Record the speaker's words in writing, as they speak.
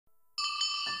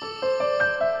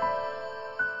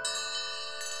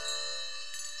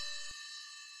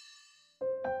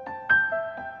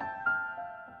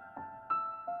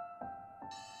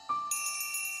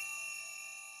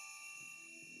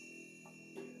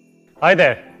Hi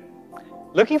there.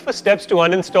 Looking for steps to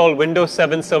uninstall Windows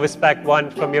 7 Service Pack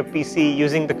 1 from your PC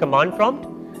using the command prompt?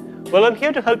 Well, I'm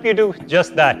here to help you do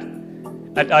just that.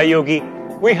 At iYogi,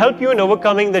 we help you in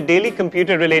overcoming the daily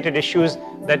computer-related issues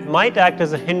that might act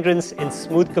as a hindrance in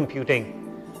smooth computing.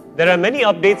 There are many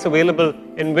updates available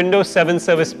in Windows 7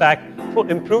 Service Pack for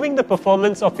improving the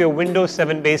performance of your Windows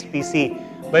 7-based PC.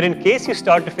 But in case you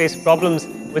start to face problems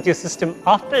with your system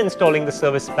after installing the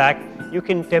Service Pack, you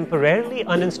can temporarily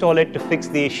uninstall it to fix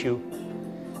the issue.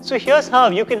 So here's how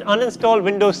you can uninstall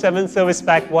Windows 7 Service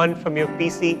Pack 1 from your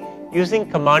PC using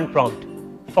command prompt.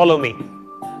 Follow me.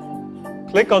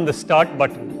 Click on the Start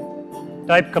button.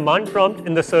 Type command prompt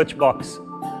in the search box.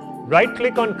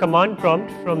 Right-click on command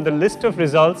prompt from the list of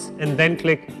results and then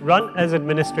click Run as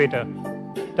Administrator.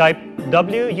 Type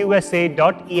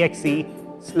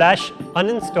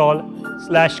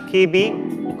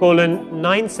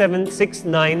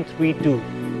wusa.exe/uninstall/kb:976932.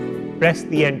 Press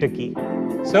the Enter key.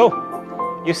 So,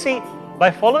 you see,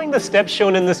 by following the steps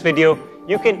shown in this video,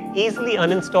 you can easily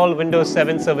uninstall Windows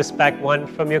 7 Service Pack 1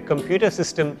 from your computer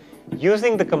system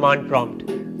using the command prompt.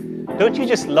 Don't you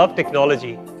just love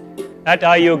technology? At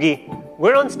iYogi,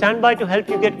 we're on standby to help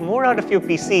you get more out of your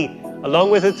PC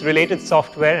along with its related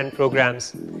software and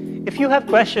programs. If you have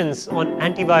questions on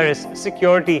antivirus,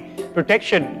 security,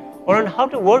 protection, or on how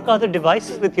to work other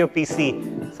devices with your PC,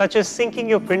 such as syncing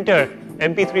your printer,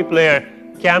 MP3 player,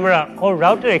 camera, or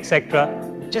router, etc.,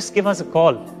 just give us a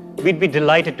call. We'd be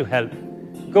delighted to help.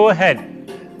 Go ahead,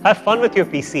 have fun with your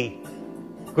PC.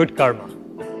 Good karma.